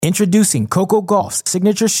Introducing Coco Gauff's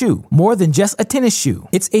signature shoe, more than just a tennis shoe.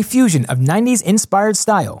 It's a fusion of 90s-inspired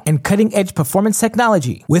style and cutting-edge performance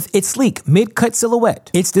technology. With its sleek mid-cut silhouette,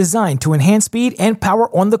 it's designed to enhance speed and power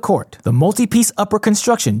on the court. The multi-piece upper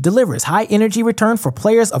construction delivers high-energy return for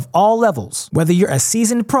players of all levels. Whether you're a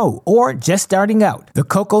seasoned pro or just starting out, the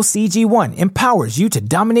Coco CG1 empowers you to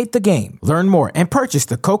dominate the game. Learn more and purchase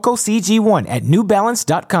the Coco CG1 at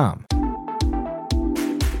newbalance.com.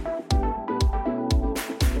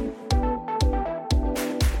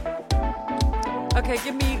 Okay,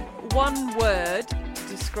 give me one word to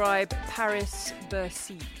describe Paris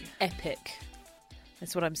Bercy. Epic.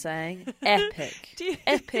 That's what I'm saying. Epic.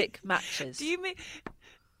 Epic matches. Do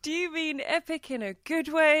you mean epic in a good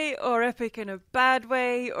way or epic in a bad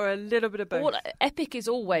way or a little bit of both? Well, epic is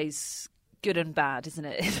always good and bad, isn't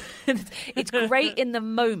it? It's great in the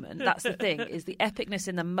moment. That's the thing, is the epicness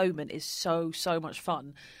in the moment is so much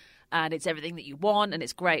fun. And it's everything that you want, and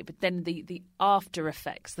it's great. But then the after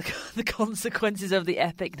effects, the consequences of the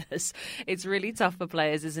epicness, it's really tough for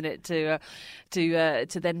players, isn't it, to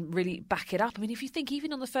then really back it up. I mean, if you think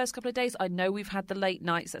even on the first couple of days, I know we've had the late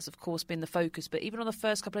nights. That's, of course, been the focus. But even on the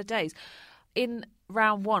first couple of days, in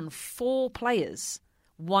round one, 4 players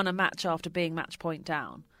won a match after being match point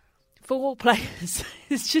down. 4 players.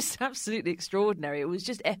 It's just absolutely extraordinary. It was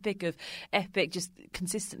just epic, just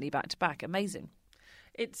consistently back to back. Amazing.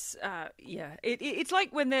 It's it's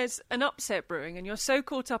like when there's an upset brewing and you're so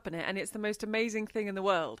caught up in it and it's the most amazing thing in the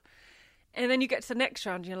world, and then you get to the next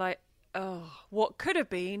round and you're like, oh, what could have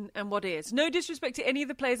been and what is. No disrespect to any of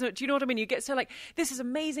the players, do you know what I mean? You get so like, this is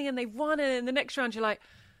amazing and they've won, and in the next round you're like,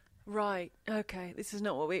 right, okay, this is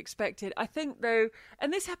not what we expected. I think though,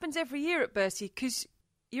 and this happens every year at Bercy, because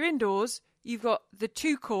you're indoors. You've got the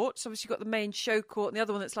 2 courts. Obviously, you've got the main show court and the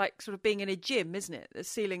other one that's like sort of being in a gym, isn't it? The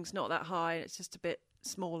ceiling's not that high. It's just a bit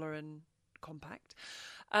smaller and compact.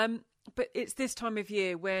 But it's this time of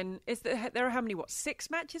year when there are how many, 6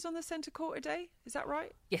 matches on the centre court a day? Is that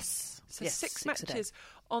right? Yes. So yes, 6 matches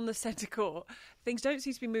on the centre court. Things don't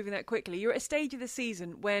seem to be moving that quickly. You're at a stage of the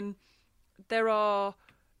season when there are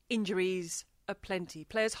injuries aplenty,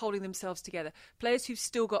 players holding themselves together, players who've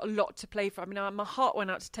still got a lot to play for. I mean, my heart went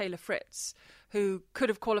out to Taylor Fritz, who could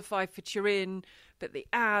have qualified for Turin, but the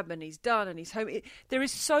AB, and he's done, and he's home. There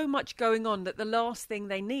is so much going on that the last thing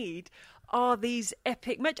they need are these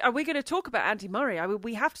epic matches. Are we going to talk about Andy Murray?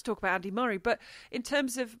 We have to talk about Andy Murray, but in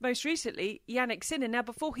terms of most recently, Yannick Sinner. Now,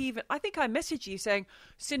 before he even, I think I messaged you saying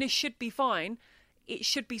Sinner should be fine. It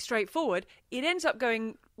should be straightforward. It ends up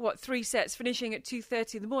going, 3 sets, finishing at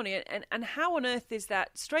 2:30 in the morning. And how on earth is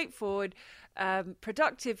that straightforward,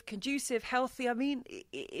 productive, conducive, healthy? I mean,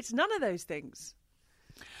 it's none of those things.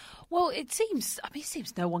 Well, it seems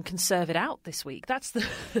no one can serve it out this week. That's the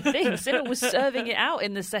thing. Sinner was serving it out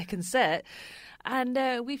in the second set.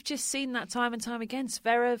 And we've just seen that time and time again.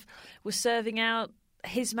 Zverev was serving out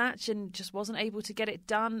his match and just wasn't able to get it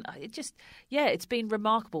done. It's been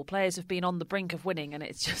remarkable. Players have been on the brink of winning and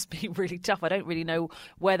it's just been really tough. I don't really know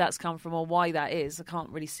where that's come from or why that is. I can't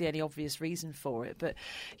really see any obvious reason for it. But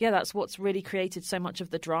yeah, that's what's really created so much of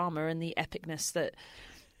the drama and the epicness that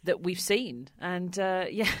we've seen. And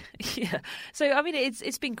yeah. So, I mean,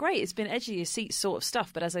 it's been great. It's been edge of your seat sort of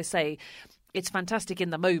stuff. But as I say, it's fantastic in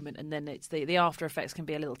the moment. And then it's the after effects can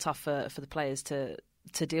be a little tougher for the players to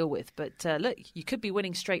deal with. But look, you could be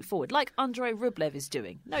winning straightforward, like Andrei Rublev is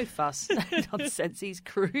doing. No fuss, no nonsense. He's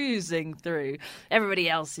cruising through. Everybody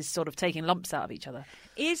else is sort of taking lumps out of each other.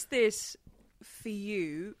 Is this, for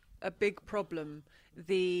you, a big problem,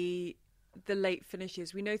 the late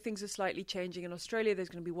finishes? We know things are slightly changing in Australia. There's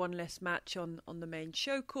going to be 1 less match on the main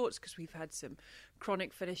show courts because we've had some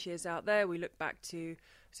chronic finishes out there. We look back to,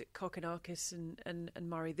 is it Kokkinakis and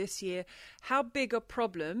Murray this year? How big a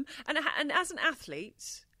problem? And as an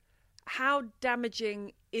athlete, how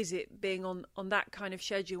damaging is it being on that kind of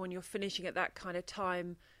schedule when you're finishing at that kind of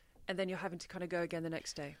time and then you're having to kind of go again the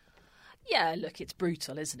next day? Yeah, look, it's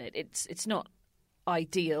brutal, isn't it? It's not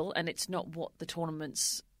ideal, and it's not what the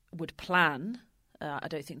tournaments would plan. I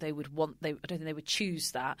don't think they would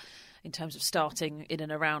choose that in terms of starting in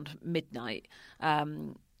and around midnight.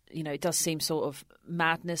 It does seem sort of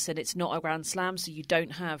madness, and it's not a Grand Slam, so you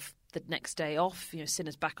don't have the next day off.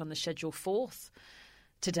 Sinner's back on the schedule 4th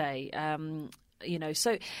today.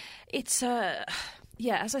 So it's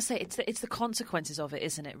as I say, it's the consequences of it,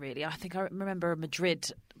 isn't it? Really, I think I remember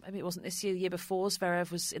Madrid. Maybe it wasn't this year, the year before.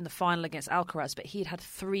 Zverev was in the final against Alcaraz, but he'd had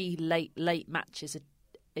 3 late matches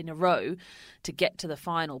in a row to get to the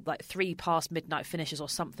final, like 3 past midnight finishes or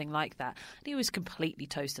something like that. And he was completely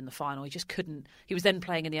toast in the final. He just couldn't. He was then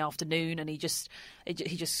playing in the afternoon, and he just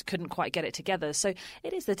couldn't quite get it together. So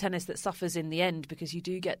it is the tennis that suffers in the end, because you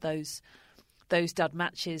do get those dud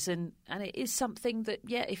matches, and it is something that,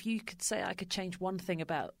 yeah, if you could say I could change one thing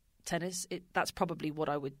about tennis, that's probably what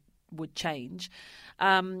I would change.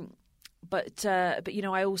 But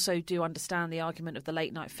I also do understand the argument of the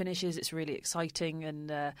late night finishes. It's really exciting,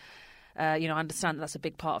 and I understand that's a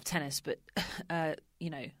big part of tennis. But as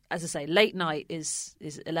I say, late night is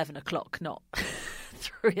 11 o'clock, not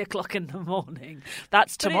 3 o'clock in the morning.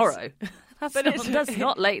 That's tomorrow. That's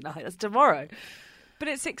not late night. That's tomorrow. But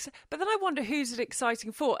but then I wonder who's it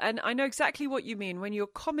exciting for. And I know exactly what you mean when you're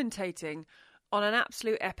commentating on an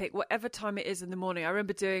absolute epic, whatever time it is in the morning. I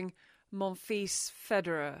remember doing Monfils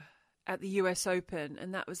Federer at the US Open,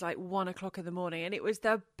 and that was like 1 o'clock in the morning, and it was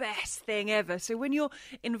the best thing ever. So when you're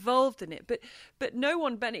involved in it, but no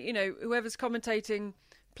one, whoever's commentating,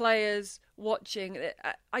 players watching,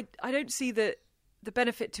 I don't see the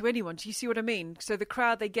benefit to anyone. Do you see what I mean? So the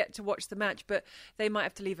crowd, they get to watch the match, but they might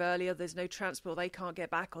have to leave earlier. There's no transport, they can't get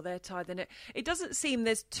back, or they're tired. Then it doesn't seem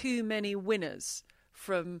there's too many winners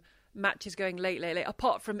from matches going late,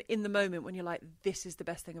 apart from in the moment when you're like, this is the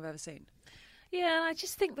best thing I've ever seen. Yeah, I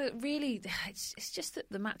just think that really, it's just that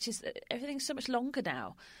the matches, everything's so much longer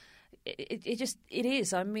now. It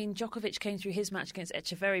is. I mean, Djokovic came through his match against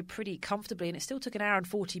Echeverry pretty comfortably, and it still took an hour and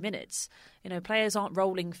 40 minutes. Players aren't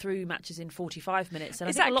rolling through matches in 45 minutes. And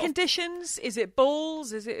is that conditions? Is it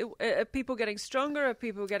balls? Is it are people getting stronger? Are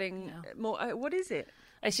people getting more? What is it?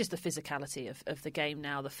 It's just the physicality of the game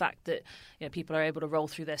now. The fact that people are able to roll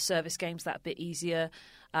through their service games that bit easier.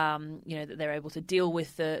 That they're able to deal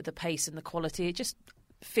with the pace and the quality. It just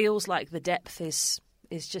feels like the depth is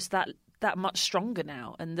just that much stronger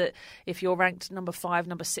now, and that if you're ranked number 5,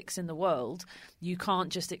 number 6 in the world, you can't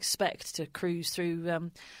just expect to cruise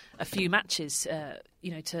through a few matches, to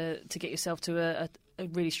get yourself to a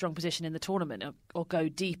really strong position in the tournament, or go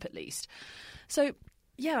deep at least. So.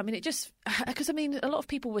 Yeah, I mean, because a lot of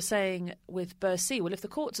people were saying with Bercy, well, if the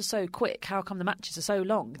courts are so quick, how come the matches are so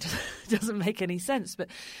long? It doesn't make any sense. But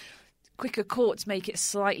quicker courts make it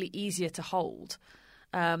slightly easier to hold.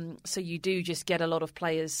 So you do just get a lot of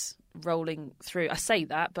players rolling through. I say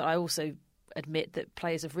that, but I also admit that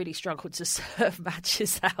players have really struggled to serve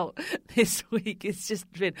matches out this week. It's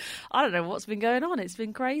just been, I don't know what's been going on. It's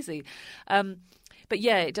been crazy. But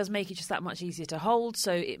yeah, it does make it just that much easier to hold.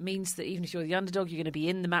 So it means that even if you're the underdog, you're going to be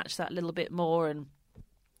in the match that little bit more and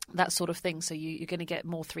that sort of thing. So you're going to get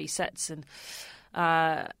more 3 sets. And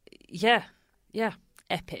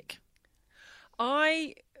epic.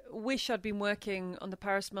 I wish I'd been working on the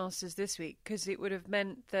Paris Masters this week, because it would have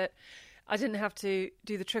meant that I didn't have to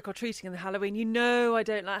do the trick-or-treating and the Halloween. I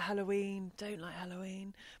don't like Halloween.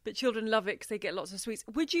 But children love it because they get lots of sweets.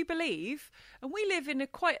 Would you believe, and we live in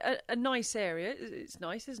quite a nice area. It's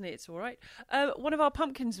nice, isn't it? It's all right. One of our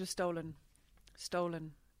pumpkins was stolen.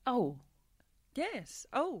 Oh. Yes.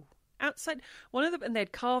 Oh. Outside. One of them, and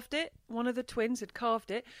they'd carved it. One of the twins had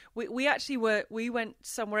carved it. We went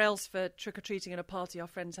somewhere else for trick-or-treating at a party. Our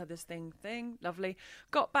friends had this thing. Lovely.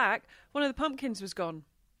 Got back. One of the pumpkins was gone.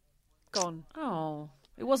 Oh,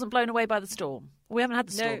 it wasn't blown away by the storm. We haven't had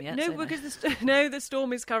the storm yet. No, because the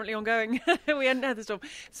storm is currently ongoing. We hadn't had the storm.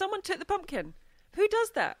 Someone took the pumpkin. Who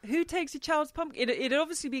does that? Who takes a child's pumpkin? It had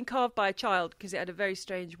obviously been carved by a child because it had a very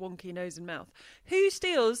strange, wonky nose and mouth. Who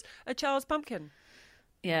steals a child's pumpkin?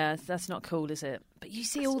 Yeah, that's not cool, is it? But you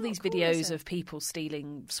see all these videos of people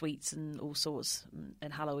stealing sweets and all sorts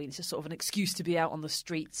in Halloween. It's just sort of an excuse to be out on the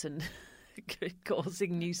streets and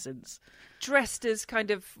causing nuisance. Dressed as kind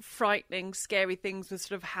of frightening, scary things with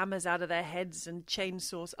sort of hammers out of their heads and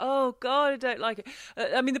chainsaws. Oh, God, I don't like it.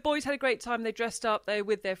 The boys had a great time. They dressed up. They were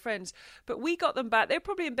with their friends. But we got them back. They were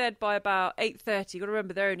probably in bed by about 8:30. You've got to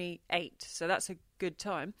remember, they're only 8, so that's a good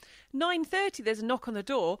time. 9:30, there's a knock on the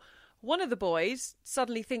door. One of the boys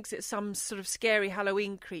suddenly thinks it's some sort of scary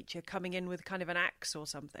Halloween creature coming in with kind of an axe or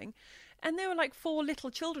something. And there were like 4 little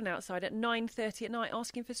children outside at 9:30 at night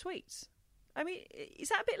asking for sweets. I mean, is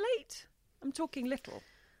that a bit late? I'm talking little.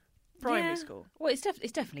 Primary school. Well, it's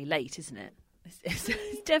definitely late, isn't it? It's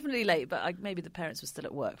definitely late, but maybe the parents were still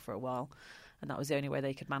at work for a while, and that was the only way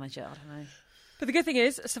they could manage it. I don't know. But the good thing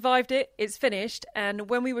is, survived it, it's finished, and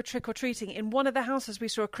when we were trick-or-treating, in one of the houses we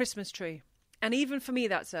saw a Christmas tree. And even for me,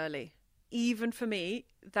 that's early. Even for me,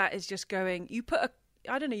 that is just going, you put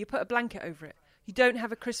a blanket over it. You don't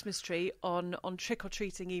have a Christmas tree on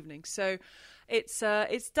trick-or-treating evenings. So it's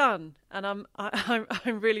done, and I'm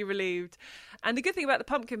really relieved. And the good thing about the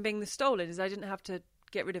pumpkin being stolen is I didn't have to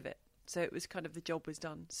get rid of it. So it was kind of the job was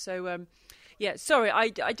done. So, sorry,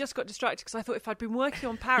 I just got distracted because I thought if I'd been working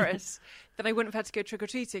on Paris, then I wouldn't have had to go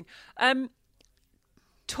trick-or-treating.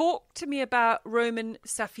 Talk to me about Roman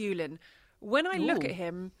Safulin. When I look at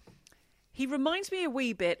him, he reminds me a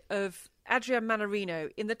wee bit of Adrian Manarino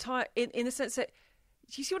in the sense that,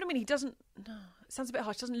 do you see what I mean? He doesn't, no, it sounds a bit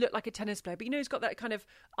harsh, doesn't look like a tennis player, but he's got that kind of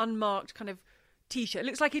unmarked kind of T-shirt. It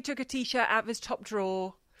looks like he took a T-shirt out of his top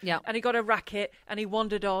drawer. Yeah. And he got a racket and he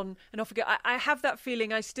wandered on and off again. I have that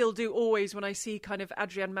feeling, I still do always when I see kind of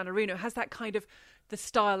Adrian Manarino. Has that kind of the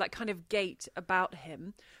style, that kind of gait about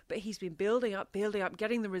him. But he's been building up,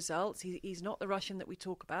 getting the results. He's not the Russian that we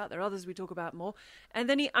talk about. There are others we talk about more. And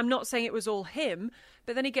then I'm not saying it was all him,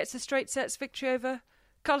 but then he gets a straight sets victory over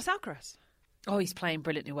Carlos Alcaraz. Oh, he's playing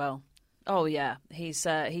brilliantly well. Oh, yeah. He's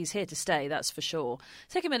here to stay, that's for sure.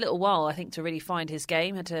 It's taken him a little while, I think, to really find his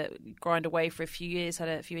game. Had to grind away for a few years, had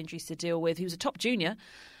a few injuries to deal with. He was a top junior,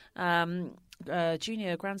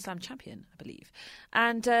 junior Grand Slam champion, I believe.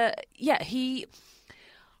 And, he...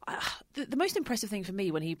 The most impressive thing for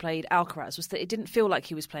me when he played Alcaraz was that it didn't feel like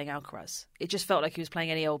he was playing Alcaraz. It just felt like he was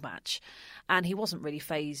playing any old match. And he wasn't really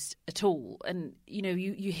fazed at all. And,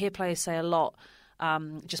 you hear players say a lot,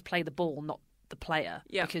 just play the ball, not the player,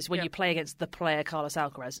 because when you play against the player Carlos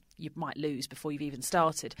Alcaraz, you might lose before you've even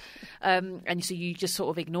started, and so you just sort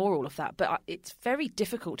of ignore all of that. But it's very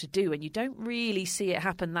difficult to do, and you don't really see it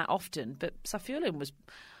happen that often. But Safulin was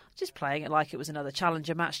just playing it like it was another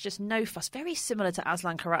challenger match, just no fuss. Very similar to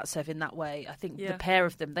Aslan Karatsev in that way. I think the pair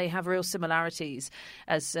of them, they have real similarities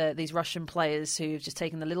as these Russian players who've just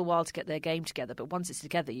taken a little while to get their game together. But once it's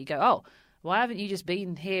together, you go, oh, why haven't you just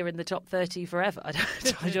been here in the top 30 forever? I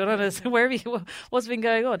don't understand. What's been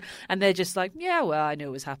going on? And they're just like, yeah, well, I knew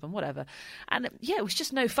it was happening, whatever. And it was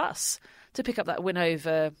just no fuss to pick up that win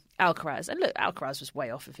over Alcaraz. And look, Alcaraz was way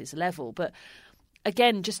off of his level. But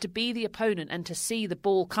again, just to be the opponent and to see the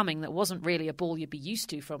ball coming that wasn't really a ball you'd be used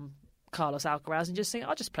to from Carlos Alcaraz and just think,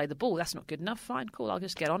 I'll just play the ball. That's not good enough. Fine, cool. I'll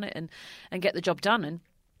just get on it and get the job done. And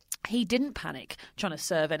he didn't panic trying to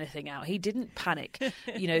serve anything out. He didn't panic,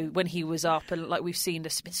 when he was up. And like we've seen,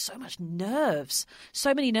 there's been so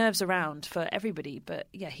many nerves around for everybody. But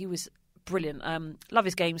yeah, he was brilliant. Love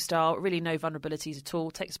his game style. Really no vulnerabilities at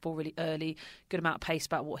all. Takes the ball really early. Good amount of pace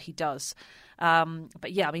about what he does.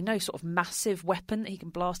 But yeah, I mean, no sort of massive weapon that he can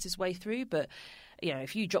blast his way through. But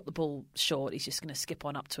if you drop the ball short, he's just going to skip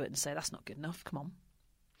on up to it and say, that's not good enough. Come on.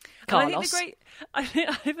 Carlos. I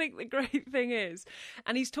think the great thing is,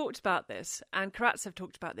 and he's talked about this, and Karatsev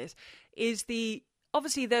talked about this, is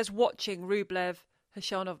obviously there's watching Rublev,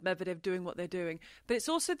 Khachanov, Medvedev doing what they're doing, but it's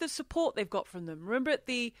also the support they've got from them. Remember at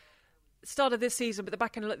the start of this season, but the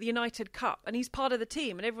back end of the United Cup, and he's part of the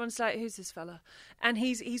team, and everyone's like, who's this fella? And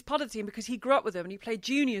he's part of the team because he grew up with them and he played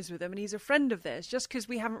juniors with them and he's a friend of theirs. Just because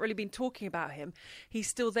we haven't really been talking about him, he's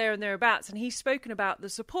still there and thereabouts, and he's spoken about the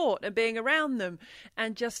support and being around them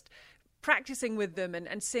and just practicing with them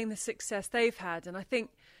and seeing the success they've had. And I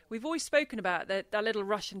think we've always spoken about that little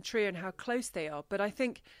Russian trio and how close they are, but I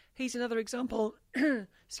think he's another example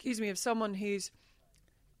of someone who's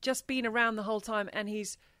just been around the whole time, and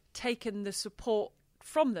he's taken the support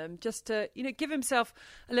from them just to give himself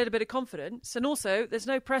a little bit of confidence. And also there's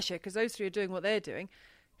no pressure because those three are doing what they're doing.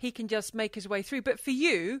 He can just make his way through. But for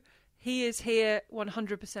you, he is here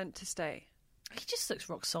 100% to stay. He just looks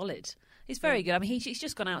rock solid. He's very good. I mean, he's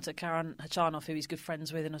just gone out to Karan Khachanov, who he's good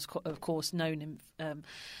friends with and has, of course, known him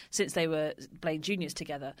since they were playing juniors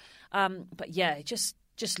together. But yeah, it just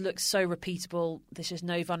looks so repeatable. There's just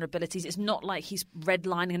no vulnerabilities. It's not like he's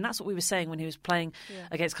redlining, and that's what we were saying when he was playing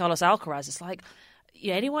against Carlos Alcaraz. It's like,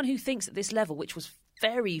 anyone who thinks at this level, which was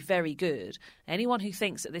very, very good, anyone who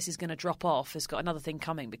thinks that this is going to drop off has got another thing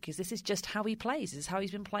coming, because this is just how he plays. This is how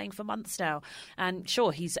he's been playing for months now. And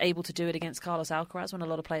sure, he's able to do it against Carlos Alcaraz when a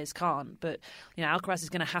lot of players can't. But, Alcaraz is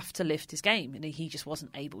going to have to lift his game, and he just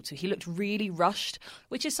wasn't able to. He looked really rushed,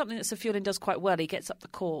 which is something that Safulin does quite well. He gets up the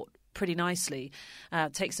court pretty nicely,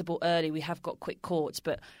 takes the ball early. We have got quick courts,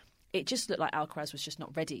 but it just looked like Alcaraz was just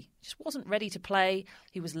not ready. Just wasn't ready to play.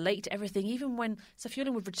 He was late to everything. Even when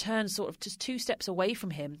Safulin would return sort of just 2 steps away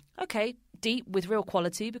from him. Okay, deep with real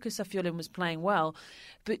quality because Safulin was playing well.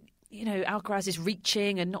 But, Alcaraz is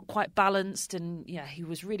reaching and not quite balanced. And, he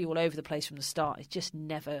was really all over the place from the start. It just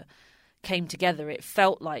never came together. It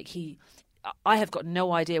felt like I have got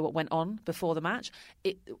no idea what went on before the match.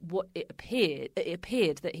 It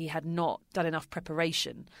appeared that he had not done enough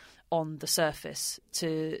preparation on the surface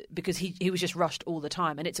because he was just rushed all the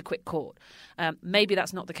time, and it's a quick court. Maybe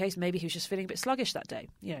that's not the case. Maybe he was just feeling a bit sluggish that day.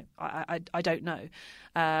 I don't know.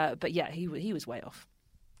 But yeah, he was way off.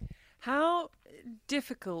 How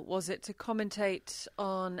difficult was it to commentate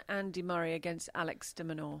on Andy Murray against Alex de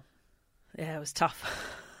Minaur? Yeah, it was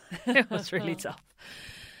tough. It was really tough.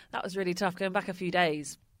 That was really tough. Going back a few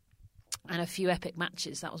days and a few epic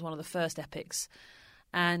matches. That was one of the first epics.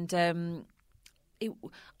 And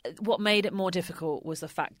what made it more difficult was the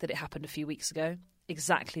fact that it happened a few weeks ago.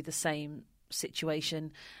 Exactly the same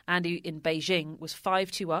situation. Andy in Beijing was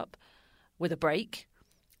 5-2 up with a break.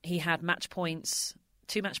 He had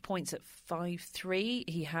two match points at 5-3.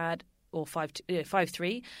 He had, or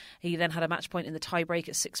 5-3. He then had a match point in the tie-break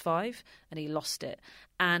at 6-5, and he lost it.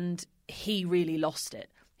 And he really lost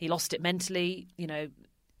it. He lost it mentally.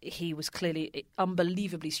 He was clearly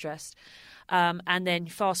unbelievably stressed. And then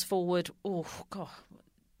fast forward,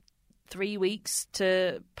 3 weeks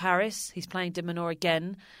to Paris. He's playing de Minaur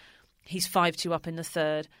again. He's 5-2 up in the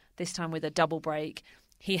third, this time with a double break.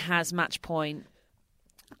 He has match point,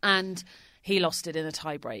 and he lost it in a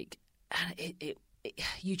tie break. And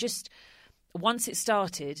once it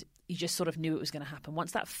started, you just sort of knew it was going to happen.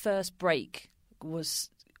 Once that first break was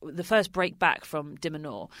the first break back from de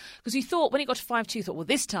Minaur, because you thought when he got to 5-2, you thought, well,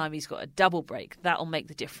 this time he's got a double break. That'll make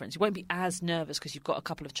the difference. You won't be as nervous because you've got a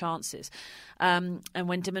couple of chances. And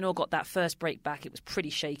when de Minaur got that first break back, it was pretty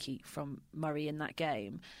shaky from Murray in that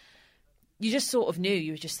game. You just sort of knew.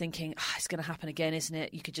 You were just thinking, it's going to happen again, isn't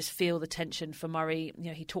it? You could just feel the tension for Murray.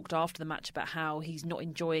 He talked after the match about how he's not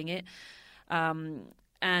enjoying it.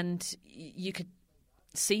 And you could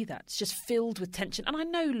see that. It's just filled with tension. And I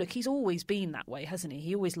know, look, he's always been that way, hasn't he?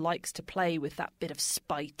 He always likes to play with that bit of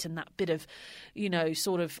spite and that bit of,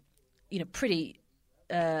 pretty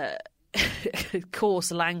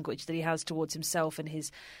coarse language that he has towards himself and his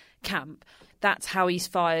camp. That's how he's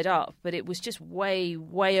fired up. But it was just way,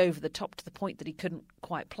 way over the top to the point that he couldn't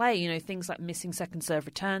quite play. Things like missing second serve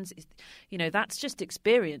returns. That's just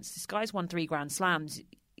experience. This guy's won 3 Grand Slams.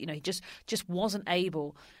 He just wasn't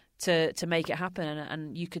able to make it happen.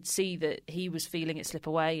 And you could see that he was feeling it slip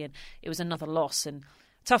away, and it was another loss. And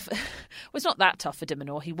tough. Well, it's not that tough for de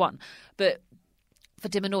Minaur. He won. But for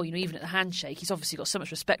de Minaur, even at the handshake, he's obviously got so much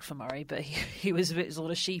respect for Murray, but he was a bit sort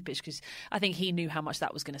of sheepish because I think he knew how much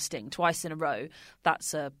that was going to sting. Twice in a row,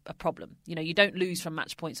 that's a problem. You don't lose from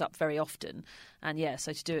match points up very often. And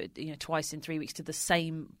so to do it twice in 3 weeks to the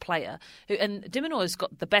same player. And de Minaur has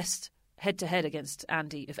got the best head-to-head against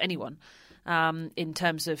Andy of anyone in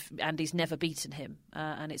terms of Andy's never beaten him.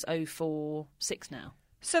 And it's 0-4-6 now.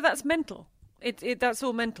 So that's mental. That's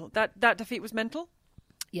all mental. That defeat was mental?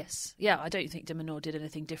 Yes. Yeah, I don't think de Minaur did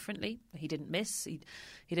anything differently. He didn't miss. He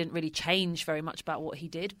didn't really change very much about what he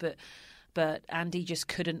did, but Andy just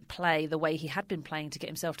couldn't play the way he had been playing to get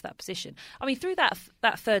himself to that position. I mean, through that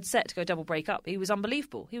third set to go double break up, he was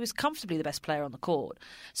unbelievable. He was comfortably the best player on the court.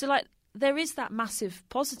 So, there is that massive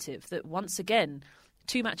positive that once again,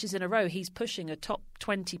 2 matches in a row, he's pushing a top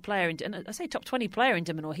 20 player. And I say top 20 player in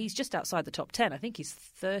de Minaur, he's just outside the top 10. I think he's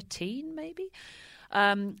 13 maybe.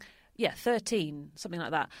 13, something like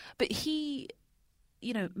that. But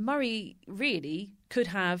Murray really could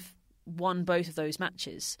have won both of those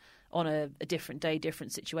matches on a different day,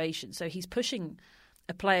 different situation. So he's pushing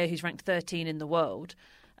a player who's ranked 13 in the world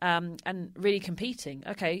and really competing.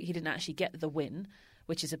 Okay, he didn't actually get the win,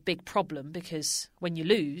 which is a big problem because when you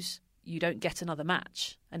lose, you don't get another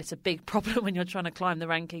match. And it's a big problem when you're trying to climb the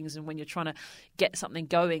rankings and when you're trying to get something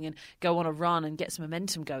going and go on a run and get some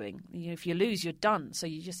momentum going. If you lose, you're done. So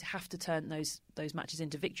you just have to turn those matches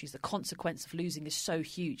into victories. The consequence of losing is so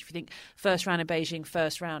huge. If you think first round in Beijing,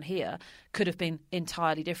 first round here could have been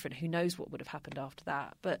entirely different. Who knows what would have happened after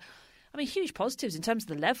that. But, I mean, huge positives in terms of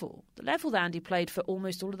the level. The level that Andy played for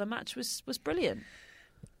almost all of the match was brilliant.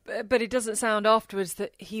 But it doesn't sound afterwards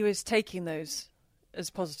that he was taking those as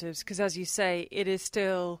positives, because as you say, it is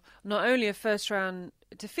still not only a first round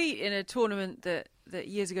defeat in a tournament that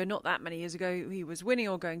years ago, not that many years ago, he was winning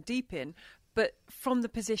or going deep in, but from the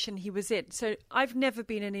position he was in. So I've never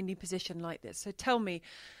been in any position like this. So tell me,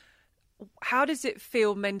 how does it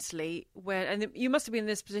feel mentally when, and you must have been in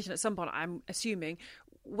this position at some point, I'm assuming,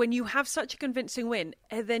 when you have such a convincing win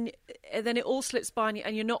and then it all slips by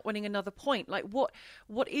and you're not winning another point? Like what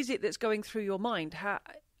is it that's going through your mind?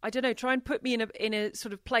 I don't know, try and put me in a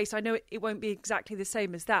sort of place. I know it won't be exactly the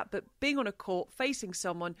same as that, but being on a court, facing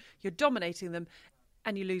someone, you're dominating them,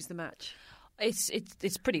 and you lose the match. It's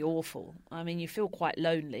pretty awful. I mean, you feel quite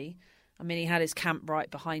lonely. I mean, he had his camp right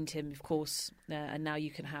behind him, of course, and now you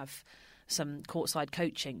can have some courtside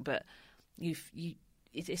coaching, but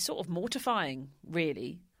it's sort of mortifying,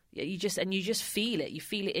 really. You just feel it. You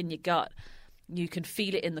feel it in your gut. You can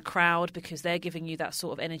feel it in the crowd because they're giving you that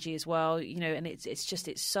sort of energy as well, and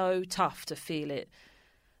it's so tough to feel it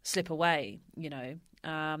slip away,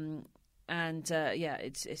 And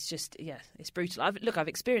it's just it's brutal. I've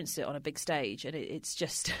experienced it on a big stage, and it's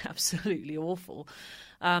just absolutely awful.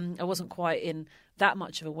 I wasn't quite in that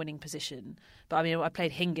much of a winning position, but I mean, I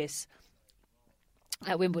played Hingis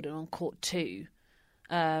at Wimbledon on court 2,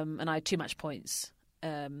 and I had 2 match points.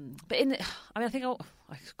 But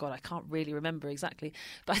I can't really remember exactly,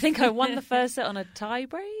 but I think I won the first set on a tie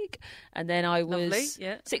break, and then I was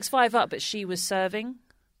 6-5 up, but she was serving.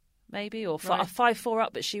 Maybe, or 5-4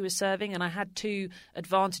 up, but she was serving, and I had 2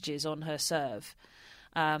 advantages on her serve.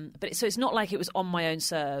 So it's not like it was on my own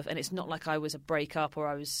serve, and it's not like I was a break up or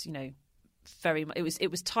I was, very. It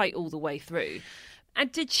was tight all the way through.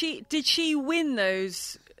 And did she win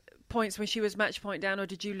those points when she was match point down, or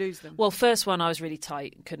did you lose them? Well, first one I was really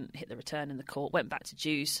tight and couldn't hit the return in the court. Went back to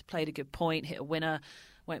deuce, played a good point, hit a winner,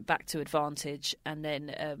 went back to advantage, and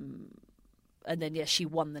then she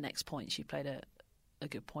won the next point. She played a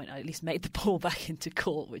good point. I at least made the ball back into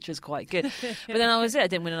court, which was quite good. But then I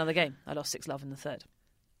didn't win another game. I lost 6-love in the third.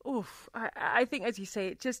 Oof. I think, as you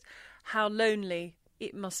say, just how lonely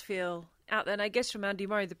it must feel out there. And I guess from Andy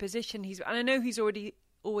Murray, the position and I know he's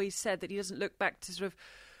always said that he doesn't look back to sort of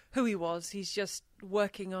who he was. He's just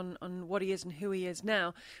working on what he is and who he is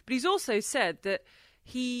now. But he's also said that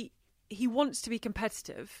he wants to be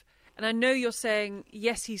competitive. And I know you're saying,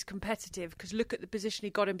 yes, he's competitive, because look at the position he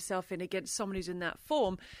got himself in against someone who's in that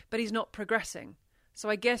form, but he's not progressing. So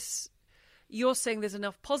I guess you're saying there's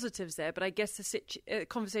enough positives there, but I guess the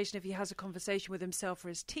conversation, if he has a conversation with himself or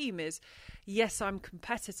his team, is, yes, I'm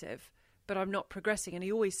competitive, but I'm not progressing. And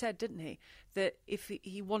he always said, didn't he, that if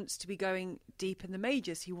he wants to be going deep in the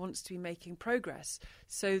majors, he wants to be making progress.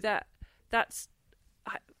 So that's...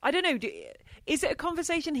 I don't know. Is it a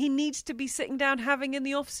conversation he needs to be sitting down having in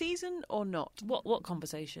the off season or not? What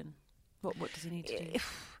conversation? What does he need to do?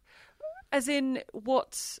 As in,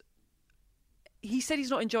 what he said, he's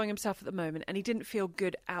not enjoying himself at the moment, and he didn't feel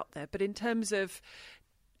good out there. But in terms of,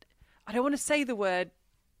 I don't want to say the word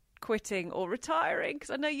quitting or retiring, because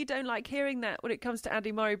I know you don't like hearing that when it comes to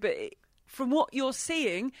Andy Murray. But from what you're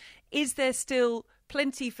seeing, is there still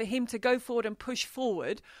plenty for him to go forward and push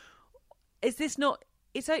forward? Is this not?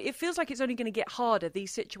 It feels like it's only going to get harder,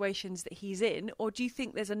 these situations that he's in, or do you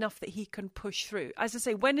think there's enough that he can push through? As I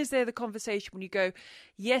say, when is there the conversation when you go,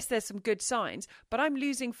 yes, there's some good signs, but I'm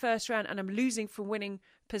losing first round and I'm losing from winning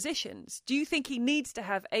positions? Do you think he needs to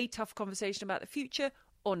have a tough conversation about the future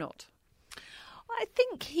or not? I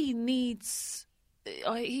think he needs...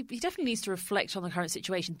 He definitely needs to reflect on the current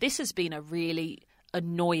situation. This has been a really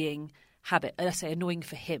annoying habit. I say annoying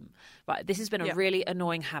for him. Right, this has been a really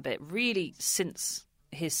annoying habit, really, since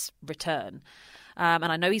his return, and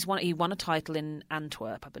I know he won a title in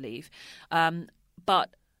Antwerp, I believe, but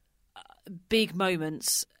big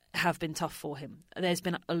moments have been tough for him. There's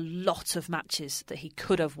been a lot of matches that he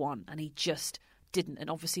could have won and he just didn't, and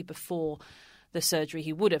obviously before the surgery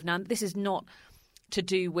he would have. Now, this is not to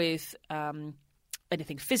do with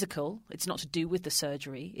anything physical. It's not to do with the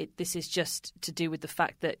surgery. This is just to do with the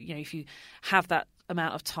fact that, if you have that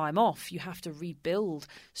amount of time off, you have to rebuild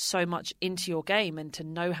so much into your game, and to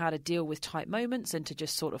know how to deal with tight moments and to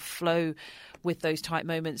just sort of flow with those tight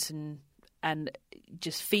moments and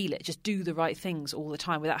just feel it, just do the right things all the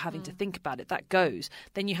time without having to think about it. That goes.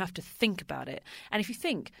 Then you have to think about it. And if you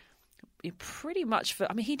think, pretty much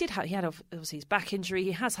he had obviously his back injury.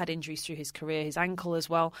 He has had injuries through his career, his ankle as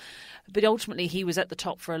well. But ultimately he was at the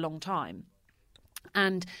top for a long time.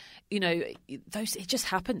 And, it just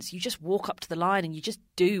happens. You just walk up to the line and you just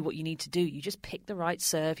do what you need to do. You just pick the right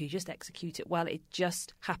serve. You just execute it well. It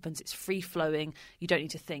just happens. It's free-flowing. You don't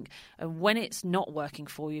need to think. And when it's not working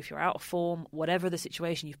for you, if you're out of form, whatever the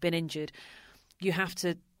situation, you've been injured, you have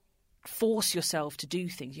to force yourself to do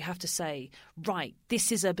things. You have to say, right,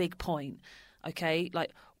 this is a big point, okay?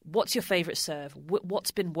 Like, what's your favourite serve?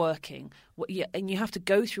 What's been working? And you have to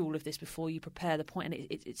go through all of this before you prepare the point. And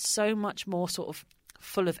it's so much more sort of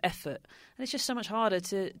full of effort. And it's just so much harder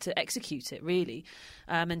to execute it, really,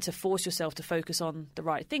 and to force yourself to focus on the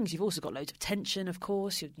right things. You've also got loads of tension, of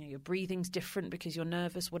course. Your breathing's different because you're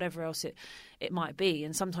nervous, whatever else it might be.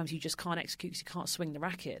 And sometimes you just can't execute because you can't swing the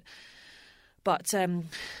racket. But...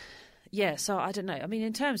 so I don't know. I mean,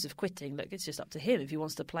 in terms of quitting, look, it's just up to him. If he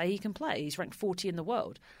wants to play, he can play. He's ranked 40 in the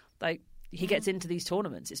world. Like, he gets into these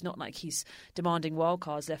tournaments. It's not like he's demanding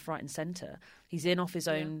wildcards left, right and centre. He's in off his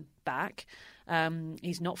own back.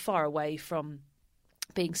 He's not far away from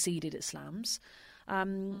being seeded at slams.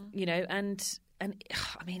 And I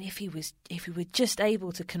mean, if he were just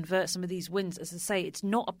able to convert some of these wins, as I say, it's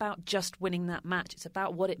not about just winning that match. It's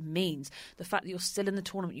about what it means. The fact that you're still in the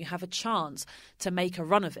tournament, you have a chance to make a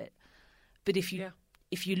run of it. But if you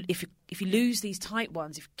if you lose these tight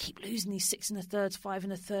ones, if you keep losing these 6 in the thirds, 5 in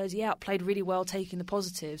the thirds, he outplayed really well, taking the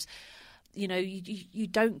positives. You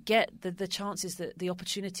don't get the chances, that the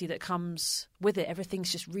opportunity that comes with it.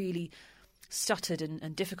 Everything's just really stuttered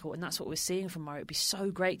and difficult, and that's what we're seeing from Murray. It'd be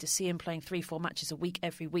so great to see him playing 3-4 matches a week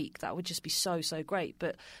every week. That would just be so great.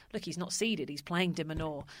 But look, he's not seeded. He's playing de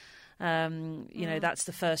Minaur. That's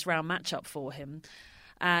the first round matchup for him,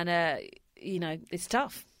 and it's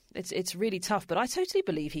tough. It's really tough, but I totally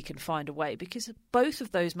believe he can find a way, because both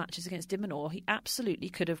of those matches against de Minaur, he absolutely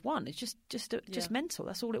could have won. It's just mental.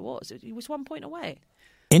 That's all it was. He was 1 point away.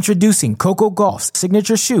 Introducing Coco Gauff's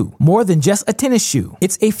signature shoe, more than just a tennis shoe.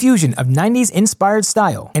 It's a fusion of 90s inspired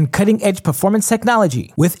style and cutting-edge performance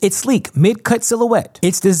technology. With its sleek mid-cut silhouette,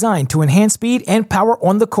 it's designed to enhance speed and power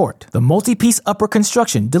on the court. The multi-piece upper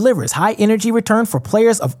construction delivers high energy return for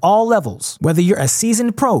players of all levels. Whether you're a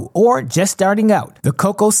seasoned pro or just starting out, the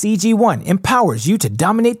Coco CG1 empowers you to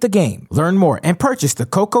dominate the game. Learn more and purchase the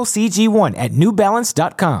Coco CG1 at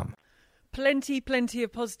newbalance.com. Plenty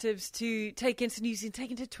of positives to take into New Zealand,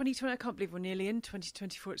 take into 2020. I can't believe we're nearly in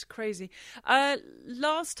 2024. It's crazy.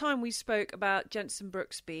 Last time we spoke about Jenson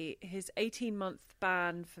Brooksby, his 18-month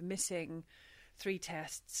ban for missing 3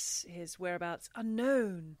 tests, his whereabouts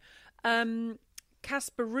unknown.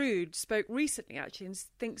 Casper Ruud spoke recently, actually, and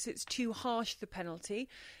thinks it's too harsh, the penalty.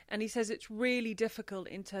 And he says it's really difficult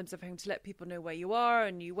in terms of having to let people know where you are,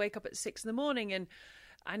 and you wake up at 6 a.m. and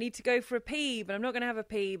I need to go for a pee, but I'm not going to have a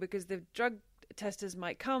pee because the drug testers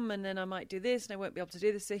might come, and then I might do this and I won't be able to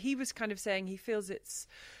do this. So he was kind of saying he feels it's,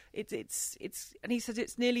 and he says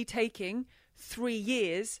it's nearly taking 3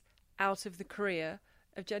 years out of the career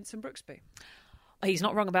of Jenson Brooksby. He's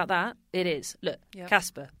not wrong about that. It is. Look, Yep.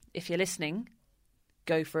 Casper, if you're listening,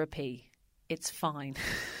 go for a pee. It's fine.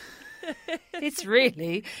 It's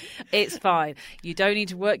fine. You don't need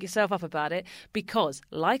to work yourself up about it, because,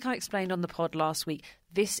 like I explained on the pod last week,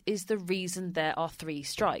 this is the reason there are 3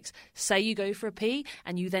 strikes. Say you go for a pee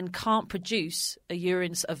and you then can't produce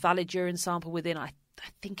a valid urine sample within, I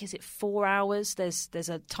think, is it 4 hours? There's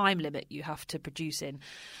a time limit you have to produce in.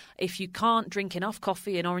 If you can't drink enough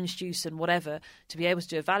coffee and orange juice and whatever to be able to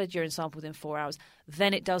do a valid urine sample within 4 hours,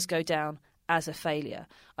 then it does go down as a failure.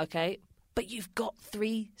 Okay? But you've got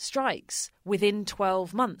 3 strikes within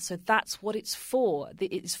 12 months. So that's what it's for.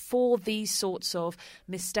 It's for these sorts of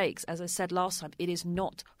mistakes. As I said last time, it is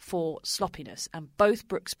not for sloppiness. And both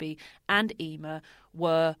Brooksby and Emer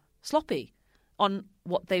were sloppy on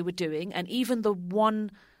what they were doing. And even the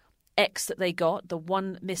one X that they got, the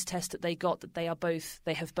one mistest that they got, that they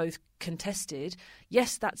have both contested,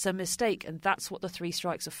 yes, that's a mistake. And that's what the 3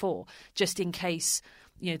 strikes are for, just in case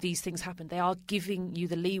these things happen. They are giving you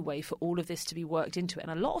the leeway for all of this to be worked into it.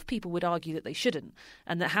 And a lot of people would argue that they shouldn't,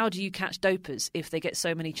 and that how do you catch dopers if they get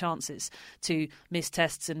so many chances to miss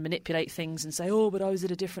tests and manipulate things and say, oh, but I was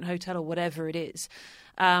at a different hotel, or whatever it is.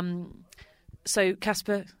 So,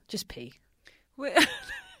 Casper, just pee. We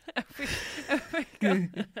got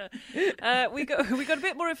a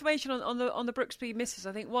bit more information on the Brooksby misses.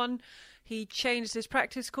 I think one, he changed his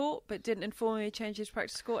practice court, but didn't inform me he changed his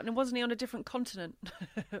practice court, and wasn't he on a different continent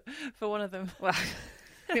for one of them? Well,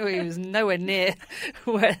 he was nowhere near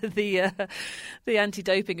where the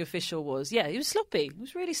anti-doping official was. Yeah, he was sloppy. He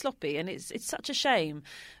was really sloppy, and it's such a shame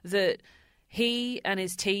that he and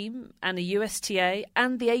his team and the USTA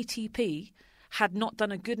and the ATP had not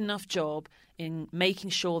done a good enough job in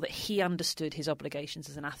making sure that he understood his obligations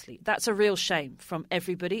as an athlete. That's a real shame from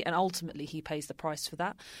everybody, and ultimately he pays the price for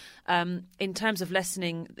that. In terms of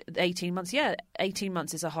lessening 18 months, 18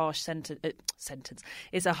 months is a harsh sentence,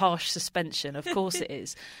 is a harsh suspension. Of course it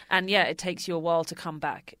is. And yeah, it takes you a while to come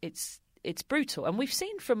back. It's brutal. And we've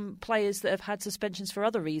seen from players that have had suspensions for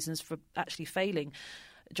other reasons, for actually failing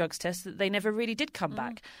drugs tests, that they never really did come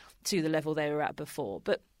back to the level they were at before.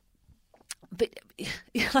 But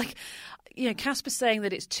like, Casper saying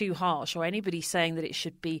that it's too harsh, or anybody saying that it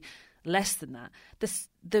should be less than that,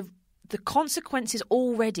 the consequence is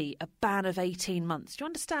already a ban of 18 months. Do you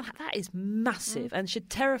understand? That is massive and should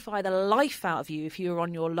terrify the life out of you if you were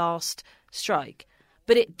on your last strike.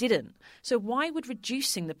 But it didn't. So why would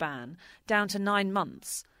reducing the ban down to 9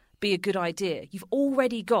 months be a good idea? You've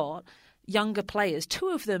already got younger players, 2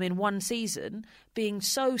 of them in one season, being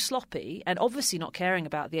so sloppy and obviously not caring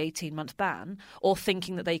about the 18-month ban, or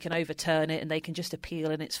thinking that they can overturn it and they can just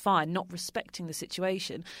appeal and it's fine, not respecting the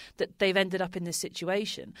situation, that they've ended up in this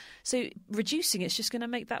situation. So reducing it's just going to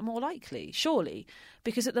make that more likely, surely,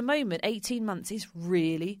 because at the moment 18 months is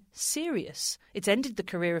really serious. It's ended the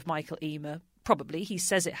career of Michael Emer Probably. He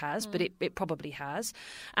says it has, but it probably has.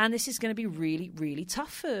 And this is going to be really, really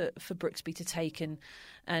tough for Brooksby to take and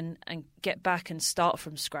get back and start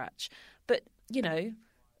from scratch. But,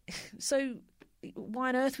 so why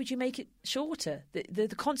on earth would you make it shorter? The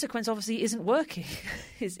consequence obviously isn't working.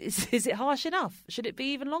 Is it harsh enough? Should it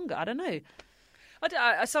be even longer? I don't know.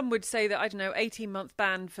 Some would say that, 18-month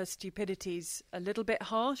ban for stupidity's a little bit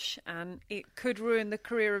harsh, and it could ruin the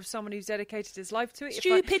career of someone who's dedicated his life to it.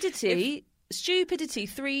 Stupidity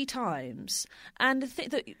 3 times, and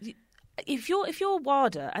that if you're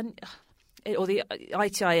WADA or the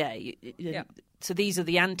ITIA, so these are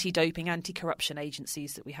the anti-doping, anti-corruption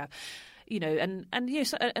agencies that we have. And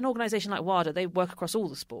so an organisation like WADA, they work across all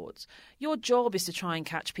the sports. Your job is to try and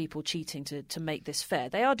catch people cheating to make this fair.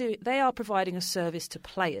 They are providing a service to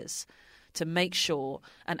players to make sure,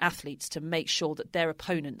 and athletes to make sure that their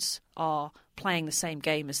opponents are playing the same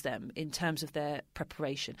game as them in terms of their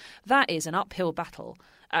preparation. That is an uphill battle.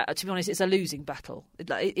 To be honest, it's a losing battle.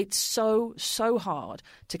 It's so hard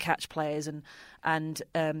to catch players and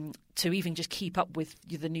to even just keep up with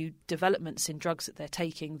the new developments in drugs that they're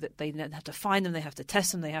taking. That they have to find them, they have to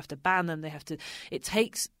test them, they have to ban them, It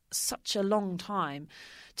takes such a long time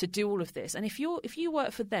to do all of this. And if you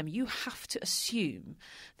work for them, you have to assume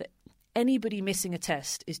that anybody missing a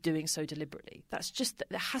test is doing so deliberately.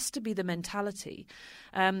 There has to be the mentality,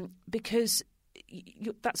 because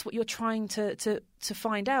that's what you're trying to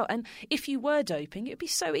find out. And if you were doping, it'd be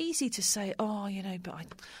so easy to say, but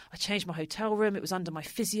I changed my hotel room, it was under my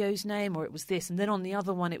physio's name, or it was this, and then on the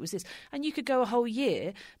other one it was this. And you could go a whole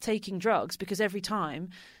year taking drugs because every time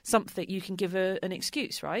something you can give an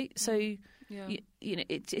excuse, right? So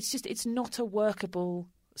it's not a workable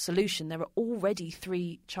solution. There are already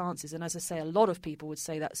 3 chances, and as I say, a lot of people would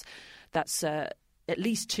say that's at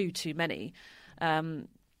least 2 too many.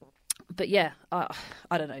 But yeah, I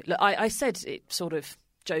don't know. Look, I said it sort of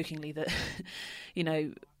jokingly that,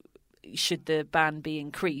 should the ban be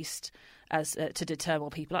increased as to deter more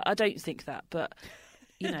people? I don't think that, but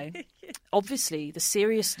obviously the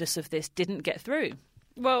seriousness of this didn't get through.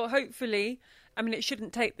 Well, hopefully, it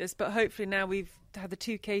shouldn't take this, but hopefully now we've had the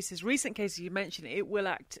 2 recent cases you mentioned, it will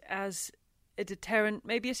act as a deterrent,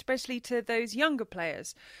 maybe especially to those younger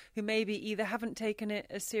players who maybe either haven't taken it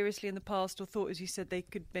as seriously in the past or thought, as you said, they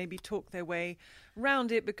could maybe talk their way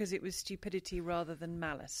around it because it was stupidity rather than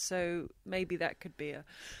malice. So maybe that could be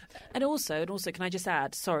And also, can I just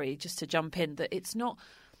add, sorry, just to jump in, that it's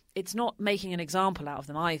not making an example out of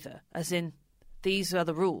them either, as in these are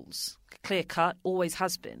the rules, clear cut, always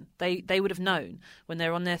has been. They would have known when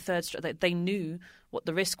they're on their 3rd strike, they knew what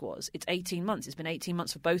the risk was. It's 18 months. It's been 18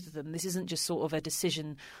 months for both of them. This isn't just sort of a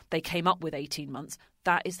decision they came up with 18 months.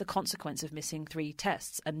 That is the consequence of missing 3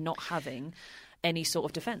 tests and not having any sort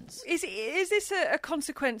of defence. Is this a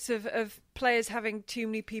consequence of players having too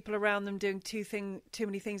many people around them doing too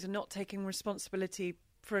many things and not taking responsibility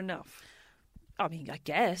for enough? I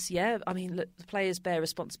guess, yeah. Look, the players bear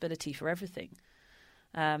responsibility for everything.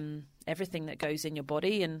 Everything that goes in your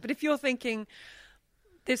body. But if you're thinking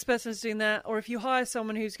this person's doing that, or if you hire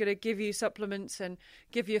someone who's going to give you supplements and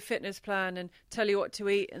give you a fitness plan and tell you what to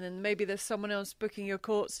eat, and then maybe there's someone else booking your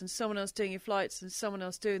courts and someone else doing your flights and someone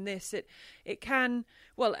else doing this, it can,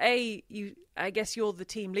 well, I guess you're the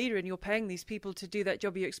team leader and you're paying these people to do that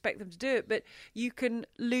job, you expect them to do it, but you can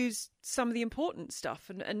lose some of the important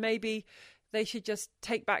stuff, and maybe they should just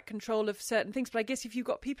take back control of certain things. But I guess if you've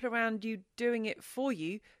got people around you doing it for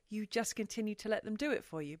you, you just continue to let them do it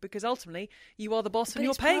for you, because ultimately you are the boss and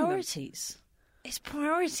you're paying them. It's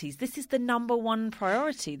priorities. This is the number one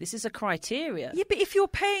priority. This is a criteria. Yeah, but if you're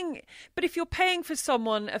paying for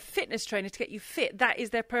someone, a fitness trainer, to get you fit, that is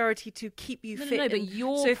their priority, to keep you fit. No, but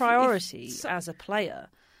your priority as a player,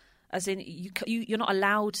 as in you're not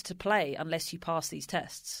allowed to play unless you pass these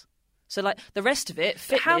tests. So, like, the rest of it,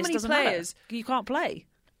 fitness, how many doesn't players matter. You can't play.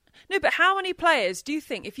 No, but how many players do you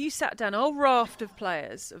think, if you sat down a whole raft of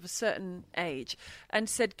players of a certain age and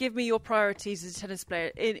said, give me your priorities as a tennis player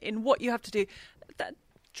in what you have to do, that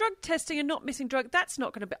drug testing and not missing drug, that's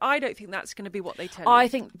not going to be, I don't think that's going to be what they tell you. I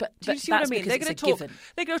think, but do you see what I mean? They're going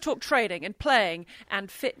to talk training and playing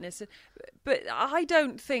and fitness, but I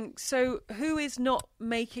don't think so. Who is not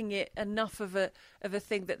making it enough of a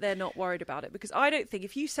thing that they're not worried about it? Because I don't think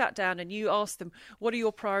if you sat down and you asked them, what are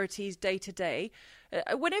your priorities day to day?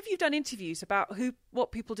 Whenever you've done interviews about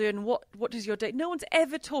what people do and what does your day, no one's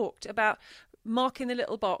ever talked about marking the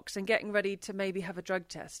little box and getting ready to maybe have a drug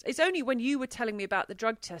test. It's only when you were telling me about the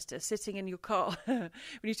drug tester sitting in your car when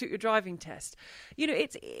you took your driving test.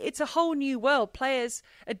 It's a whole new world. Players,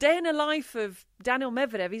 a day in the life of Daniil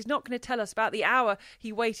Medvedev, he's not going to tell us about the hour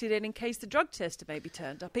he waited in case the drug tester maybe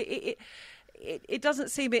turned up. it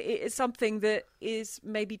doesn't seem it's something that is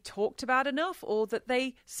maybe talked about enough, or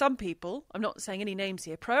that some people, I'm not saying any names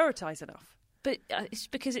here, prioritise enough. But it's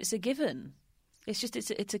because it's a given. It's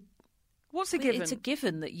a what's a given? It's a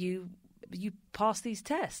given that you pass these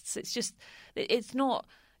tests. It's not.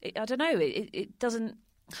 I don't know. It doesn't.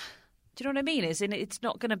 Do you know what I mean? It's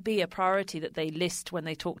not going to be a priority that they list when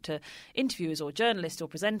they talk to interviewers or journalists or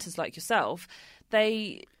presenters like yourself.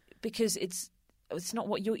 Because it's not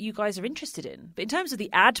what you guys are interested in. But in terms of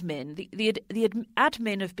the admin, the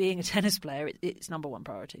admin of being a tennis player, it's number one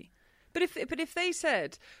priority. But if they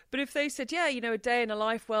said, yeah, a day in a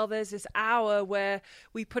life, well, there's this hour where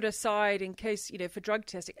we put aside in case, for drug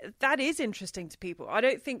testing, that is interesting to people. I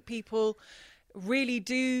don't think people really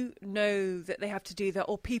do know that they have to do that,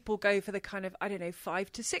 or people go for the kind of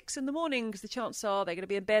 5 to 6 in the morning because the chances are they're going to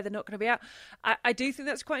be in bed, they're not going to be out. I do think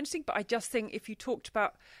that's quite interesting, but I just think if you talked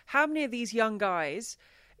about how many of these young guys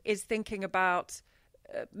is thinking about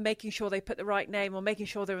making sure they put the right name or making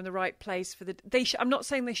sure they're in the right place for I'm not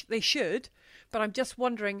saying they should, but I'm just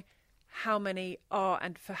wondering how many are,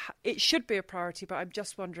 and it should be a priority, but I'm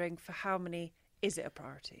just wondering for how many is it a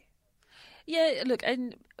priority. Yeah, look,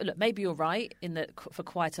 maybe you're right in that for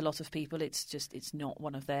quite a lot of people, it's not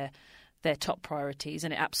one of their top priorities,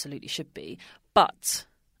 and it absolutely should be. But,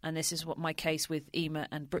 and this is what my case with Ema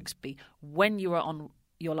and Brooksby, when you are on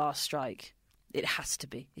your last strike, it has to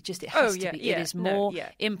be. It has to be. Yeah, it is more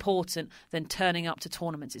important than turning up to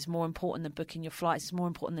tournaments. It's more important than booking your flights. It's more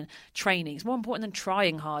important than training. It's more important than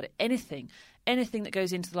trying hard. Anything that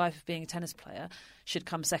goes into the life of being a tennis player should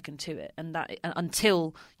come second to it. And that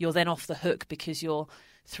until you're then off the hook because you're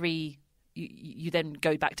 3, you then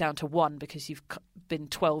go back down to 1 because you've been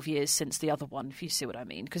 12 years since the other one, if you see what I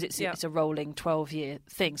mean. Because it's a rolling 12-year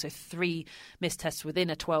thing. So 3 missed tests within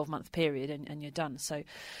a 12-month period and you're done. So,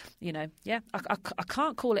 I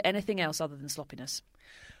can't call it anything else other than sloppiness.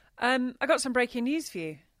 I got some breaking news for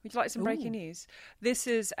you. Would you like some breaking news? This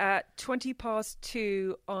is at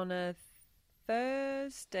 2:20 on a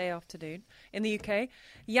Thursday afternoon in the UK.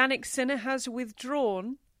 Yannick Sinner has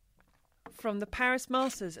withdrawn from the Paris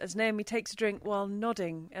Masters as Naomi takes a drink while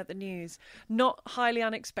nodding at the news. Not highly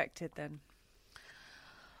unexpected then.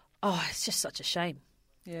 Oh, it's just such a shame.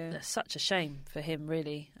 Yeah. It's such a shame for him,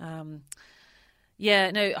 really. Not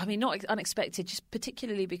unexpected, just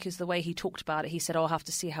particularly because the way he talked about it, he said, I'll have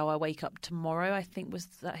to see how I wake up tomorrow, I think was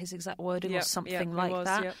that his exact wording, or something like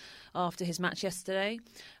that, after his match yesterday.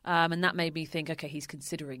 And that made me think, okay, he's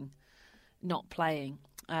considering not playing.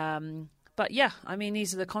 But yeah,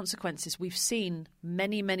 these are the consequences. We've seen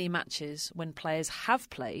many, many matches when players have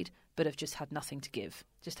played but have just had nothing to give,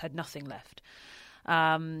 just had nothing left.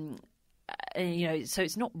 So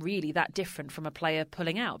it's not really that different from a player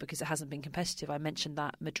pulling out because it hasn't been competitive. I mentioned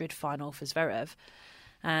that Madrid final for Zverev,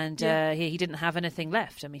 and he didn't have anything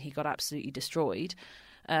left. He got absolutely destroyed,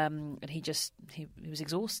 and he was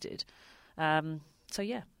exhausted.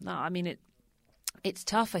 It's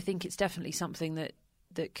tough. I think it's definitely something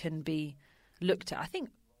that can be looked at. I think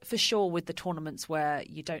for sure with the tournaments where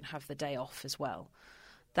you don't have the day off as well.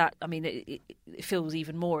 That it feels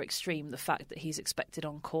even more extreme, the fact that he's expected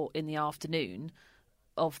on court in the afternoon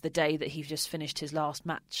of the day that he's just finished his last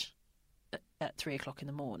match at 3:00 in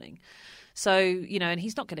the morning. So, and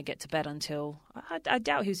he's not going to get to bed until, I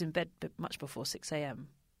doubt he's in bed much before 6 a.m,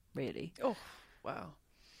 really. Oh, wow.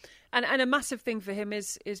 And a massive thing for him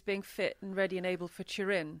is being fit and ready and able for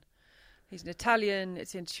Turin. He's an Italian.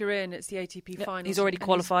 It's in Turin. It's the ATP finals. He's already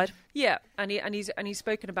qualified. And he's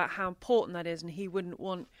spoken about how important that is, and he wouldn't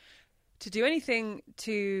want to do anything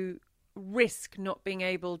to risk not being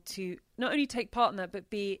able to not only take part in that, but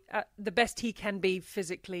be at the best he can be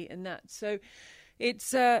physically in that. So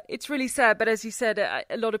it's really sad. But as you said, a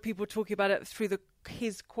lot of people are talking about it through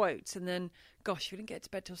his quotes, and then, gosh, we didn't get to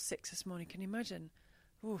bed till 6 this morning. Can you imagine?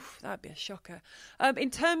 Oof, that'd be a shocker.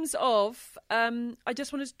 In terms of, I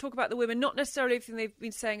just wanted to talk about the women, not necessarily everything they've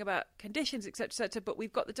been saying about conditions, etc., but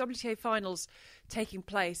we've got the WTA finals taking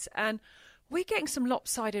place, and we're getting some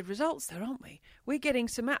lopsided results there, aren't we? We're getting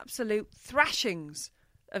some absolute thrashings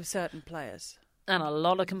of certain players. And a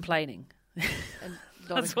lot of complaining.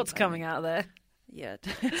 That's what's coming out there. Yeah,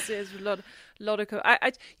 there's a lot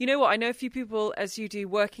of. You know what? I know a few people, as you do,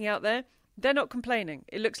 working out there. They're not complaining.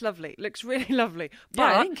 It looks lovely. It looks really lovely.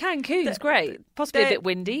 But I think Cancun's great. Possibly a bit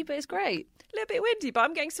windy, but it's great. A little bit windy, but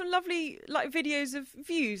I'm getting some lovely videos of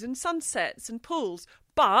views and sunsets and pools.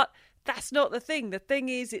 But that's not the thing. The thing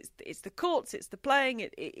is, it's the courts, it's the playing,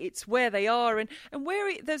 it's where they are, and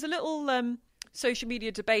where there's a little social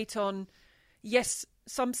media debate on. Yes,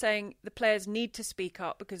 some saying the players need to speak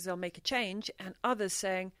up because they'll make a change, and others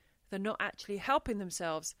saying they're not actually helping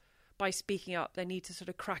themselves by speaking up, they need to sort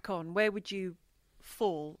of crack on. Where would you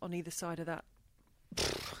fall on either side of that?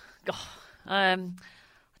 I don't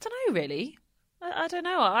know, really. I don't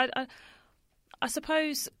know. I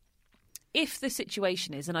suppose if the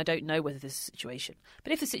situation is, and I don't know whether this is a situation,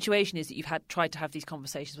 but if the situation is that you've tried to have these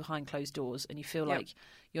conversations behind closed doors and you feel like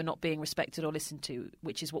you're not being respected or listened to,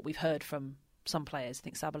 which is what we've heard from some players. I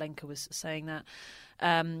think Sabalenka was saying that.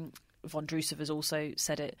 Vondrousov has also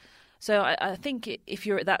said it. So I think if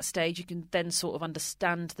you're at that stage, you can then sort of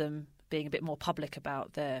understand them being a bit more public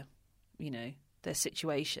about their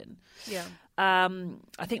situation. Yeah.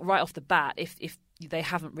 I think right off the bat, if they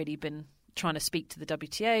haven't really been trying to speak to the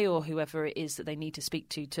WTA or whoever it is that they need to speak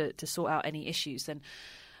to sort out any issues, then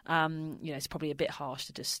it's probably a bit harsh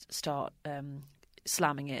to just start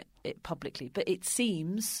slamming it publicly. But it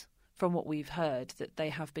seems, from what we've heard, that they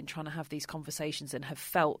have been trying to have these conversations and have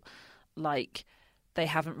felt like they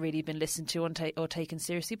haven't really been listened to or taken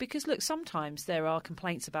seriously. Because, look, sometimes there are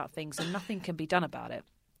complaints about things and nothing can be done about it.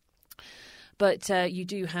 But you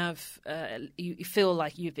do have, you feel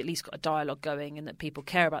like you've at least got a dialogue going and that people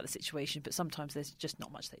care about the situation, but sometimes there's just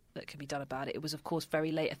not much that can be done about it. It was, of course,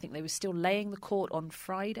 very late. I think they were still laying the court on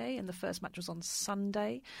Friday and the first match was on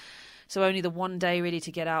Sunday. So only the one day really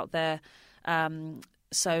to get out there.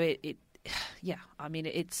 So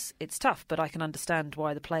it's tough, but I can understand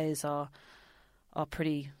why the players are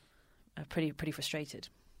pretty frustrated.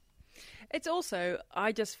 It's also,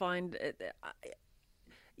 I just find...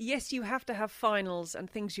 yes, you have to have finals and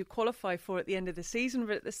things you qualify for at the end of the season,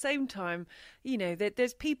 but at the same time,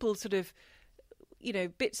 there's people sort of,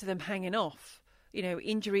 bits of them hanging off,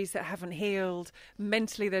 injuries that haven't healed,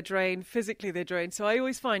 mentally they're drained, physically they're drained. So I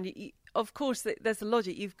always find, of course, there's the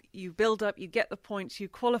logic. You build up, you get the points, you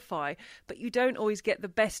qualify, but you don't always get the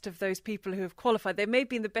best of those people who have qualified. They may have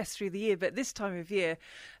been the best through the year, but this time of year,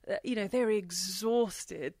 they're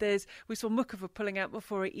exhausted. We saw Mukova pulling out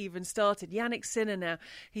before it even started. Yannick Sinner now,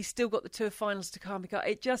 he's still got the tour finals to come.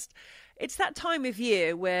 It's that time of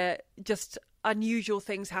year where just unusual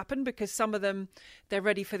things happen because some of them, they're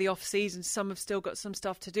ready for the off-season. Some have still got some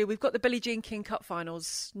stuff to do. We've got the Billie Jean King Cup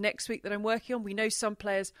finals next week that I'm working on. We know some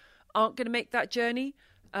players aren't going to make that journey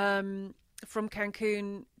from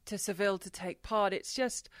Cancun to Seville to take part.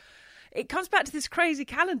 It comes back to this crazy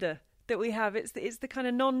calendar that we have. It's the kind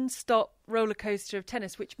of non-stop roller coaster of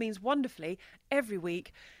tennis, which means wonderfully every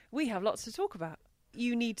week we have lots to talk about.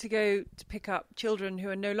 You need to go to pick up children who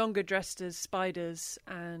are no longer dressed as spiders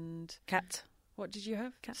and cat. What did you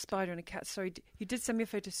have? Cat. Spider and a cat. Sorry, you did send me a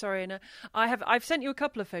photo. Sorry, and I've sent you a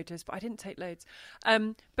couple of photos, but I didn't take loads.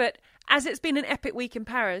 But as it's been an epic week in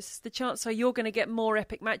Paris, the chances are you're going to get more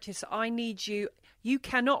epic matches. So I need you. You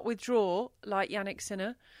cannot withdraw like Yannick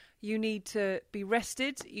Sinner. You need to be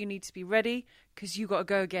rested. You need to be ready because you got to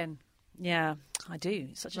go again. Yeah, I do.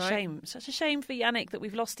 It's such a shame. Such a shame for Yannick that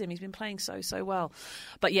we've lost him. He's been playing so well.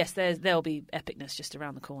 But yes, there'll be epicness just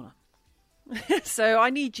around the corner. So I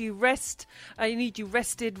need you rested,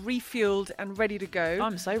 refueled and ready to go.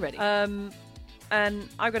 I'm so ready. And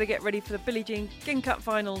I've got to get ready for the Billie Jean King Cup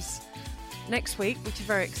finals next week, which is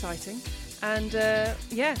very exciting. And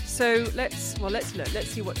so let's look. Let's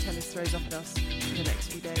see what tennis throws up at us in the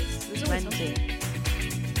next few days. There's always plenty.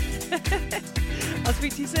 I'll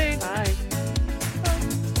speak to you soon. Bye.